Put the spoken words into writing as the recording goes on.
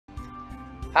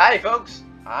Hi folks,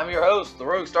 I'm your host, the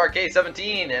Roguestar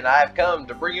K17, and I've come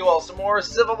to bring you all some more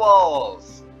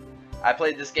Civiballs. I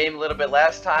played this game a little bit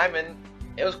last time, and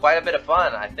it was quite a bit of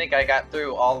fun. I think I got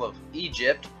through all of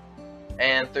Egypt,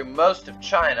 and through most of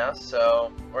China,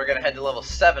 so we're gonna head to level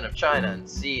 7 of China and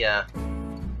see, oh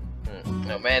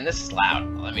man, this is loud.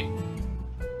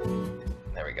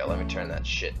 There we go, let me turn that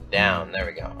shit down. There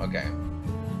we go, okay.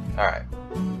 Alright.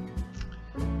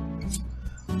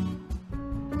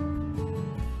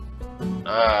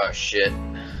 Oh shit.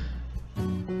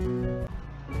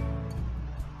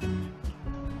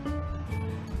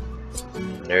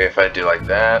 Maybe if I do like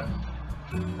that.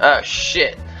 Oh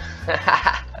shit.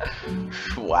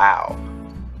 Wow.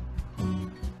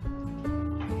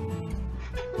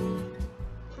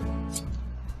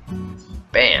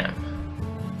 Bam.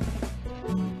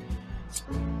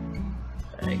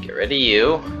 Alright, get rid of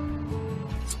you.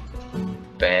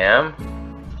 Bam.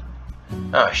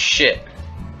 Oh shit.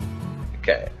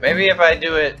 Okay, maybe if I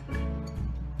do it...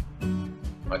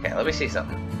 Okay, let me see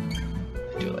something.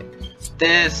 Do it like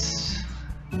this.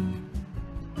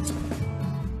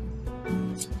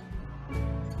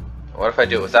 What if I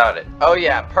do it without it? Oh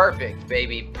yeah, perfect,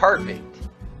 baby, perfect.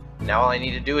 Now all I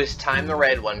need to do is time the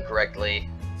red one correctly.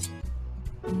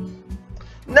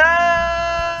 No!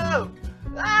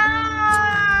 Ah!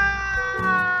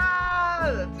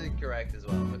 That's incorrect as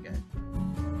well, okay.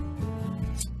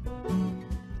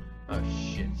 Oh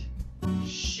shit.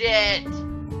 Shit!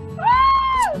 Woo!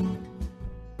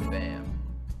 Bam.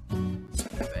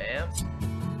 Bam.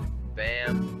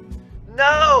 Bam.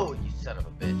 No! You son of a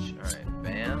bitch. Alright,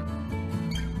 bam.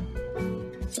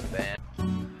 Bam.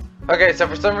 Okay, so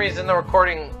for some reason the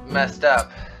recording messed up.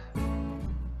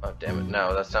 Oh damn it,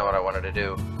 no, that's not what I wanted to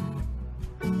do.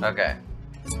 Okay.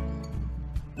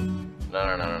 No.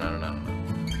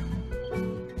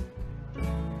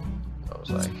 I was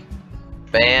like...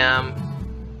 Bam.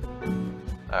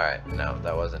 Alright, no,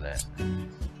 that wasn't it.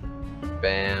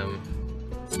 Bam.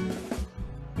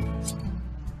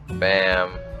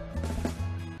 Bam.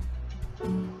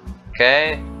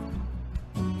 Okay.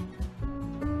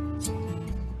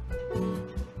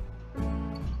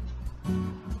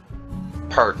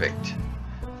 Perfect.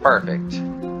 Perfect.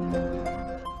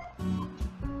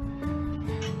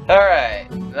 Alright,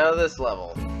 now this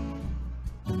level.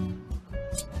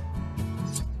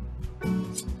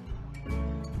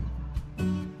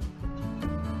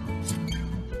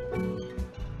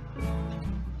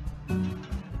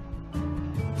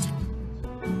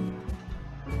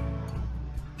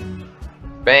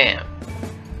 Bam.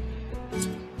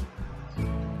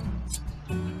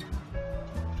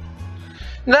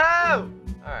 No!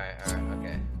 Alright,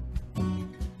 okay.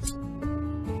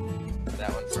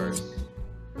 That one first.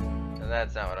 And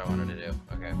that's not what I wanted to do.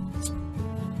 Okay.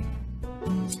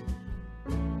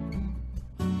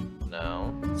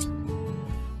 No.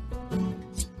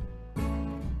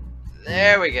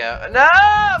 There we go. No!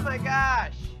 Oh my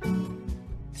gosh!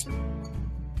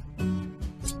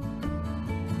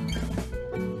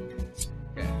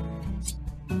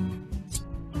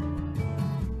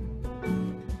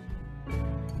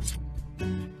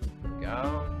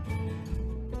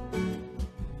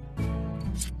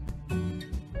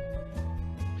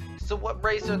 So what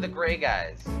race are the gray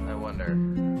guys, I wonder?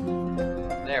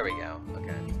 There we go,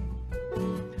 okay.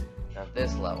 Now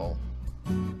this level.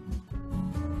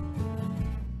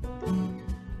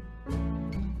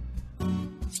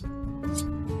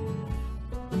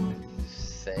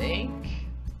 Think?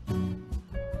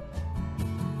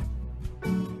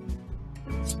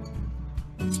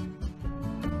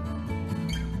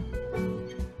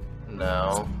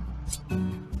 No.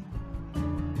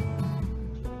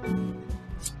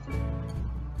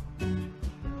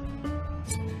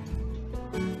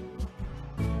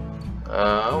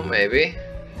 Oh, maybe.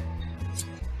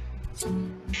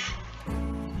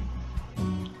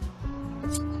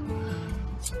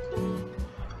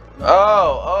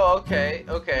 Oh, okay,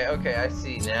 I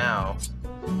see now.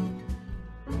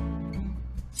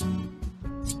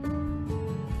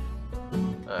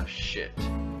 Oh, shit.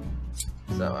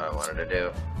 That's not what I wanted to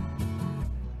do.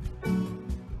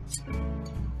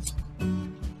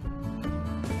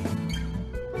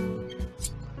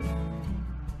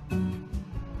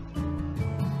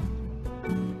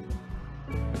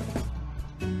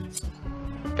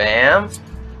 Bam.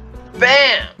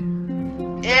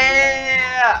 Bam!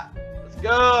 Yeah! Let's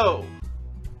go!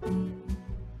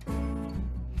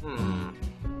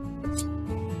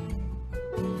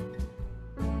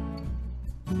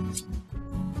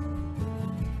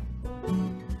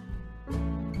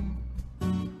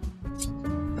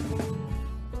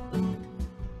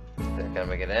 Is that gonna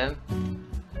make it in?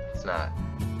 It's not.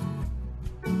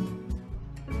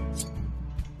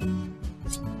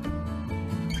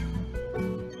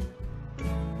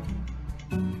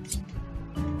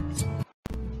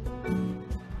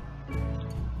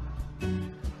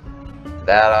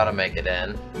 That ought to make it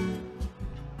in.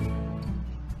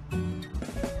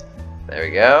 There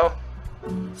we go.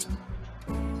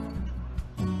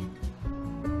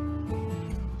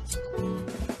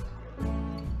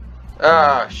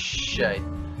 Oh, shit.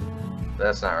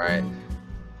 That's not right.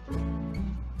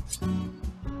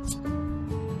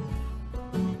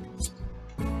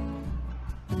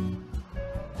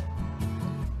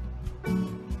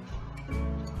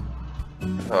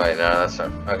 Oh wait, no, that's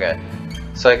not. Okay.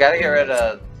 So I gotta get rid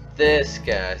of this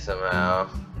guy somehow.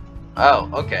 Oh,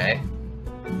 okay.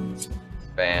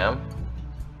 Bam.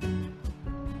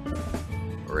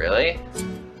 Really?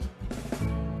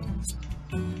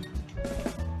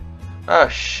 Oh,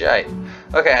 shite.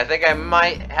 Okay, I think I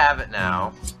might have it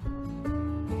now.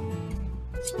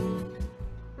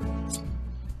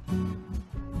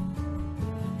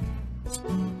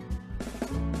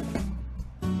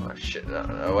 Oh, shit.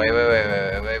 No, wait.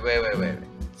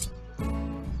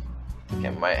 I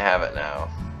think I might have it now.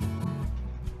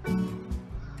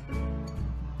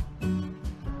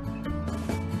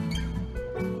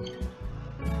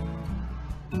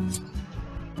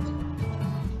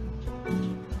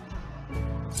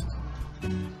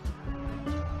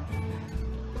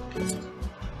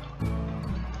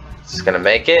 Just gonna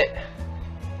make it.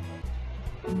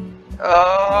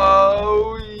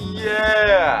 Oh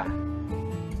yeah!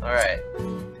 Alright.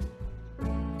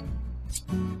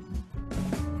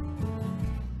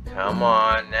 Come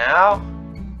on now.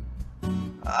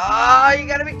 Oh, you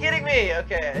gotta be kidding me!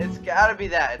 Okay, it's gotta be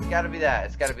that. It's gotta be that.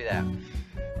 It's gotta be that.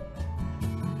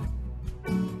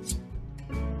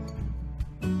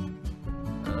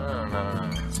 No.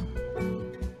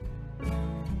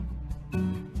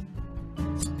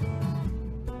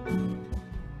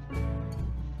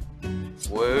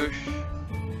 Whoosh.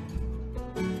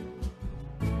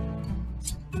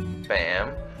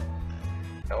 Bam.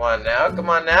 Come on now, come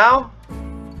on now.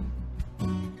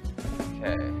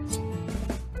 Okay.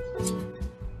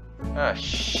 Oh,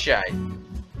 shite.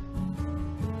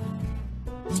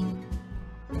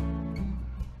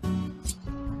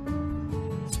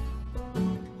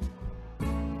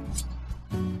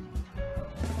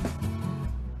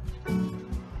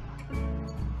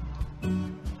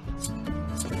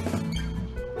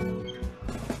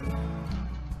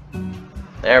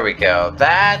 There we go.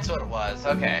 That's what it was.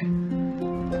 Okay.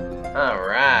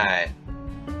 Alright.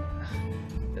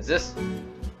 Is this...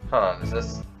 Hold on, is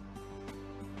this...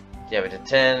 Yeah, we did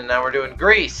 10, and now we're doing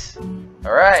grease.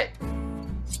 Alright.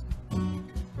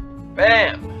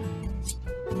 Bam.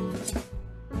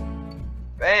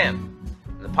 Bam.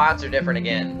 And the pots are different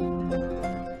again.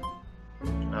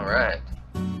 Alright.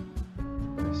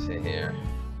 Let's see here.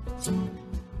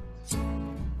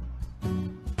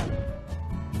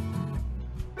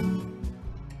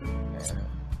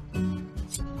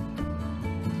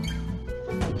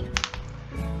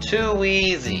 Too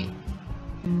easy.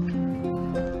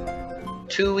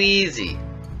 Too easy.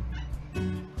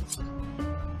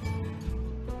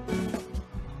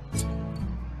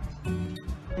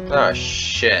 Oh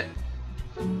shit.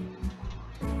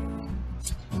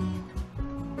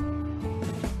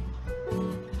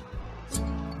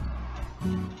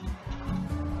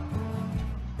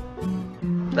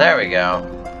 There we go.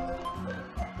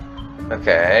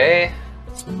 Okay.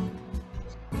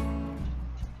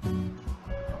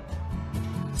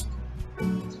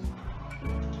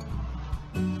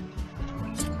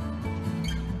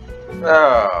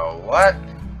 Oh, what?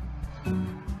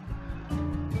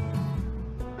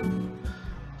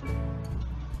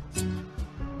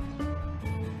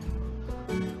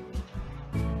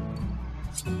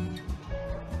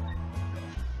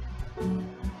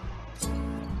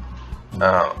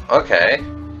 Oh, okay.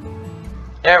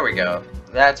 There we go.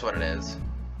 That's what it is.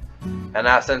 And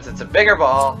now since it's a bigger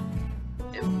ball,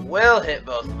 it will hit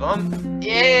both of them.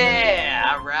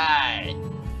 Yeah, alright.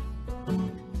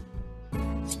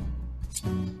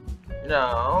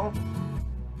 No.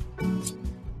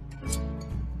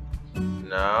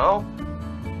 No.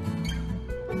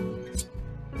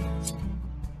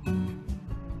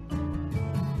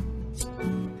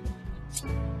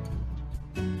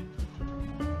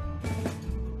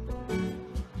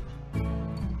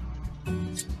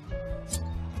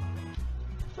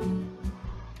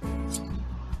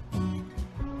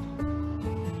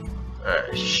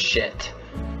 Oh, shit.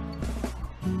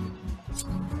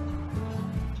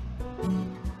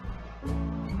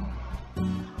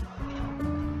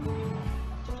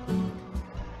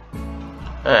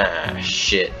 Ah,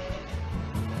 shit.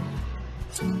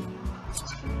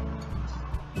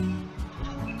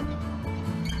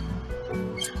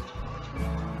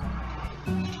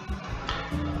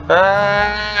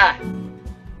 Ah!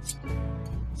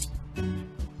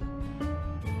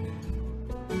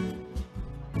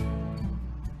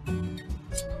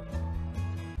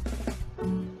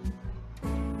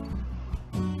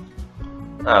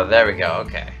 Oh, there we go,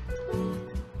 okay.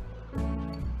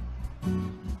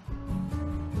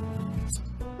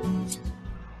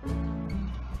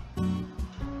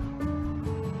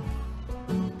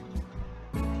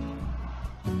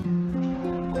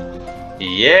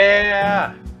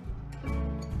 Yeah!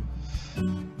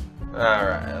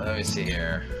 Alright, let me see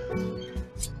here.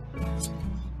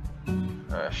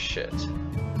 Oh, shit.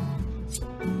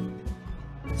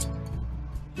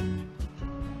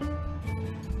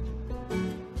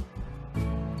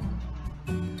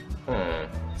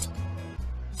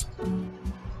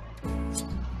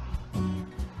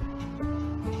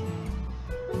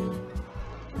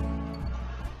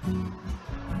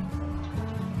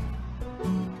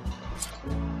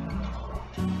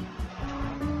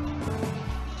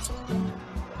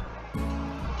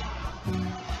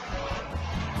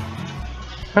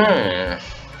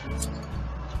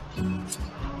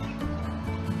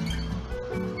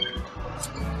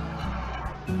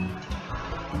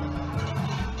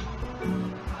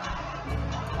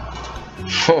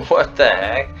 What the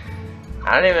heck?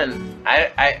 I don't even...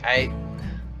 I'm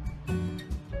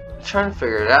trying to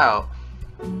figure it out.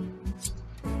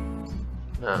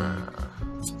 No.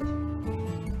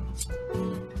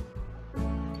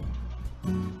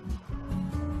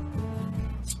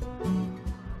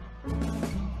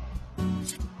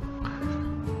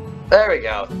 There we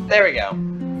go. There we go.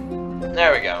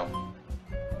 There we go.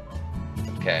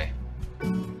 Okay.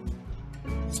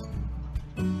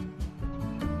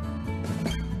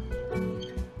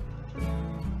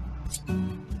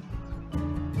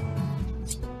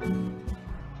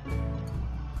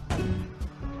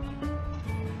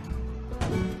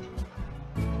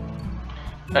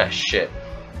 Ah, shit.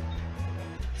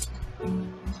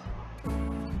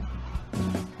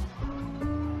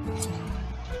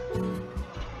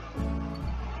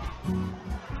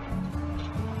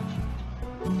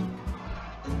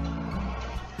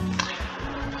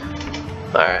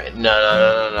 Alright,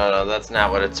 no, that's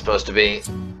not what it's supposed to be.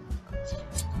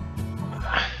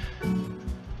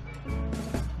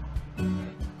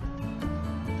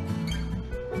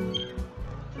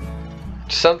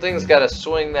 Something's gotta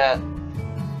swing that.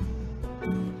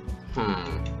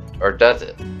 Or does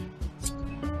it?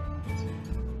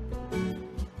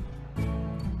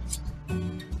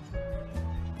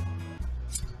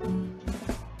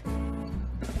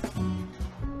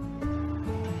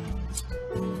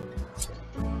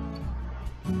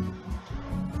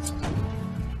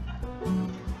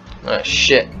 Oh,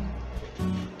 shit.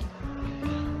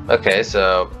 Okay,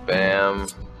 so, bam.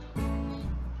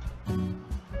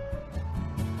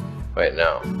 Wait,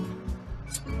 no.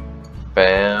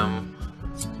 Bam.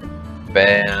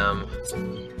 Bam.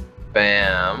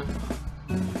 Bam.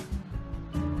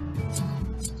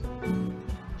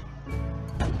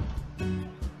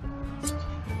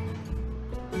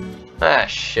 Ah,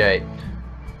 shit.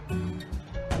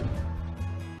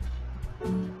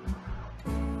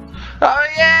 Oh,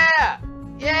 yeah!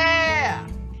 Yeah!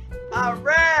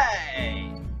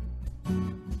 Alright!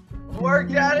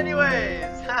 Worked out anyways!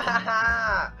 Ha ha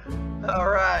ha!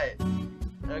 Alright.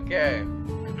 Okay.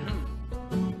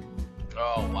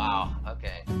 Oh, wow.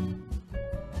 Okay.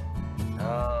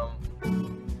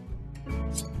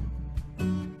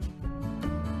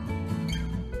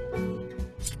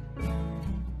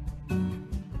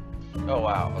 Oh,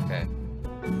 wow. Okay.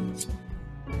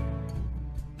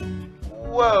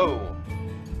 Whoa!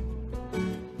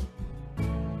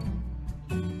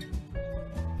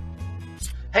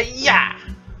 Hey-ya!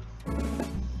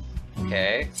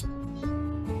 Okay.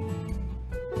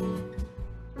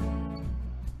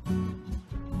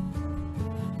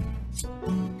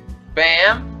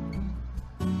 Bam!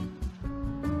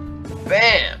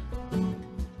 Bam!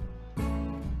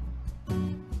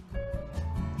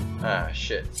 Ah,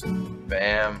 shit.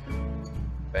 Bam.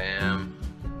 Bam.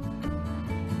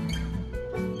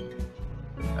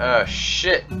 Oh,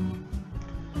 shit.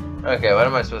 Okay, what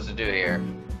am I supposed to do here?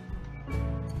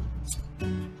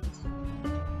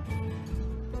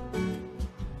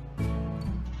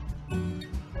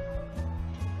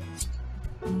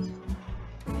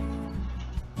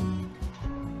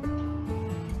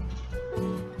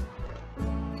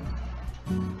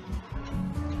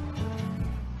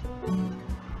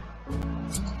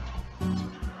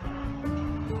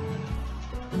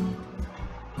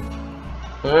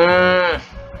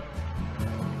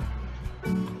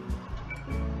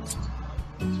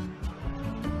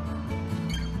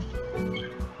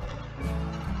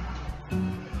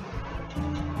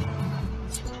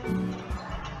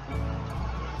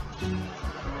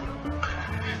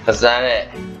 That's not it.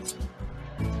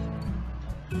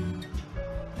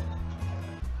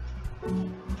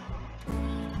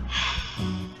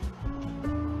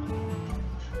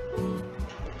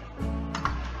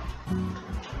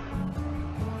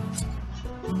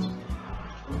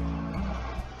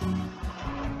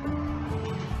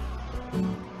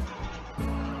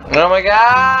 Oh my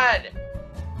god!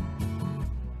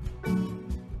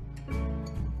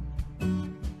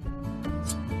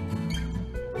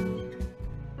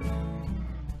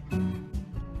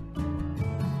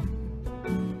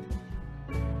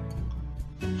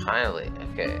 Finally,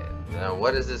 okay. Now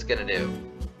what is this gonna do?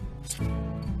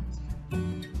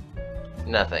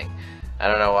 Nothing. I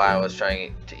don't know why I was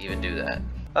trying to even do that.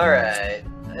 Alright,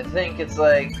 I think it's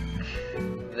like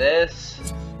this.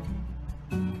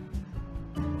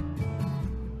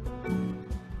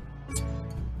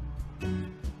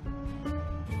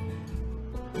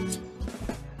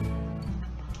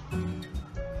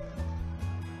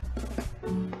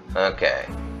 Okay.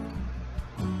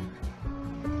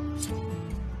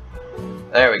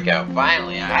 There we go.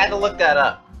 Finally, I had to look that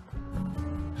up.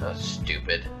 So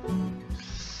stupid.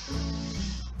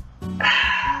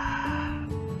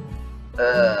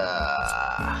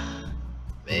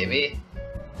 Maybe.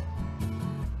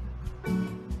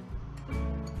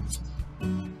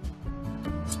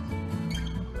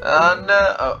 Oh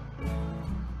no! Oh.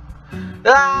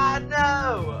 Ah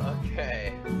no!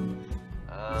 Okay.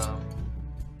 No.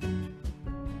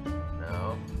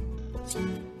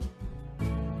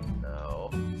 No.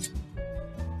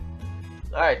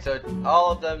 Alright, so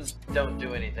all of them don't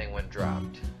do anything when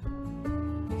dropped.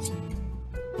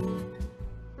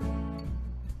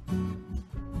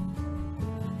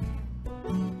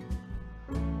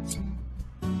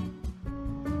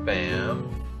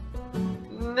 Bam.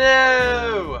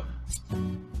 No!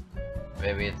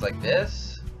 Maybe it's like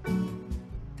this?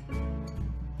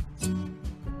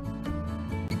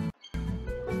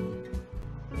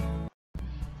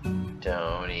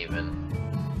 Don't even.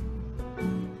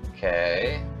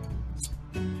 Okay.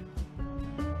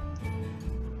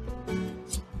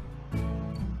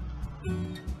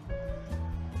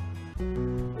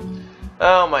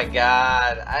 Oh my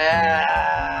god.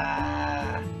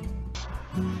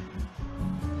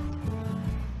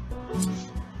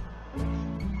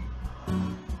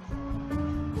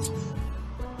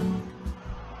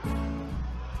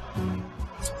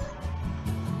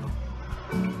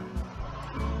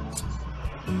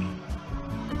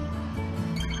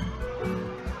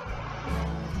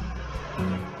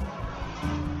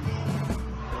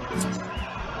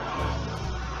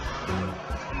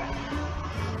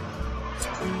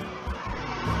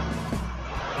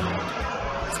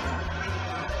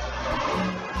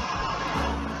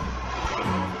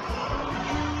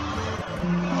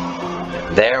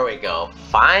 There we go.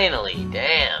 Finally,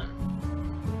 damn.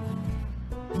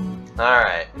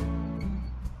 Alright.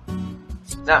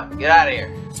 No, get out of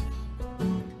here.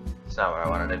 It's not what I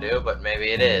wanted to do, but maybe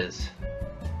it is.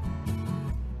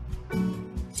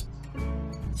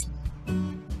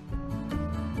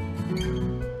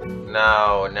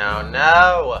 No, no,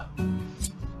 no!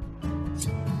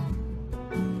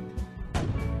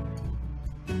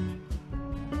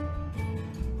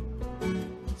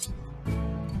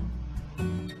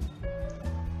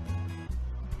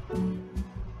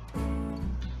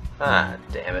 Ah,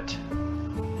 damn it.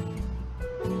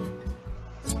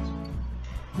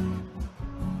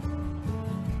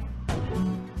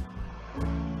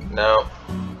 No.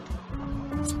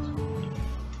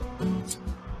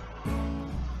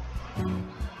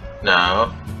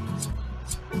 No.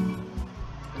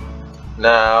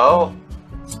 No.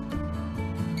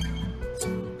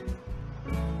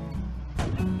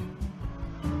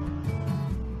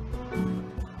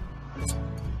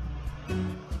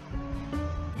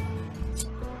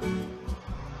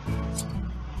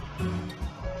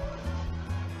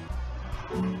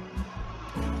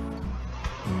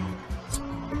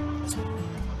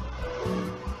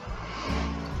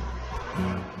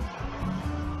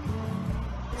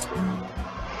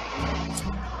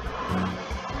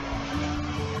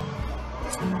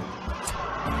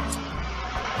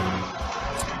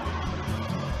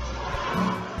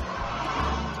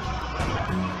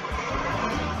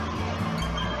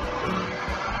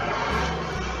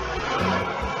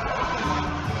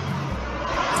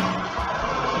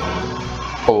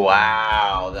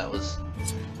 Wow, that was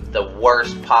the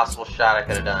worst possible shot I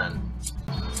could have done.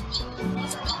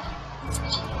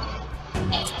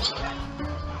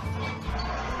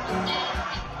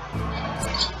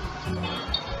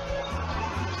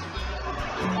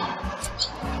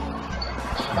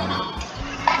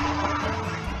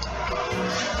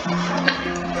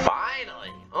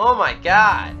 Finally! Oh my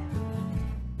god!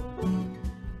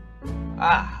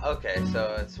 Ah, okay,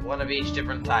 so it's one of each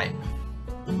different type.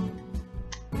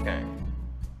 Okay.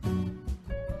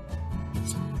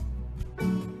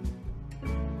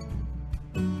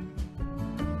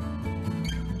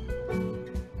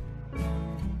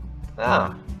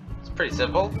 Ah, it's pretty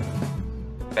simple.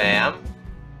 Bam.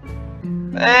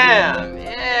 Bam!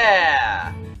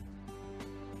 Yeah!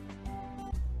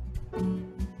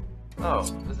 Oh,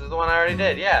 this is the one I already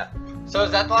did, yeah. So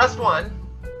is that the last one?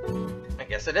 I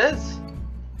guess it is.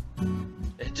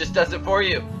 It just does it for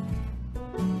you.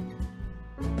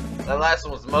 That last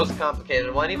one was the most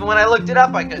complicated one. Even when I looked it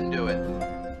up, I couldn't do it.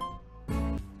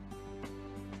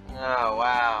 Oh,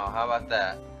 wow. How about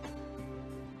that?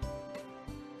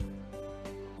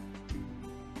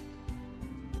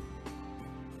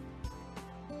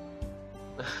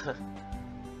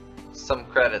 Some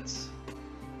credits.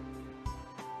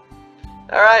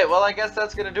 Alright, well I guess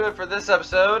that's gonna do it for this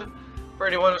episode. For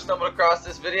anyone who stumbled across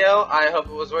this video, I hope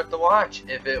it was worth the watch.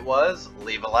 If it was,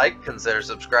 leave a like, consider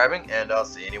subscribing, and I'll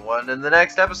see anyone in the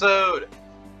next episode.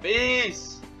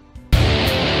 Peace!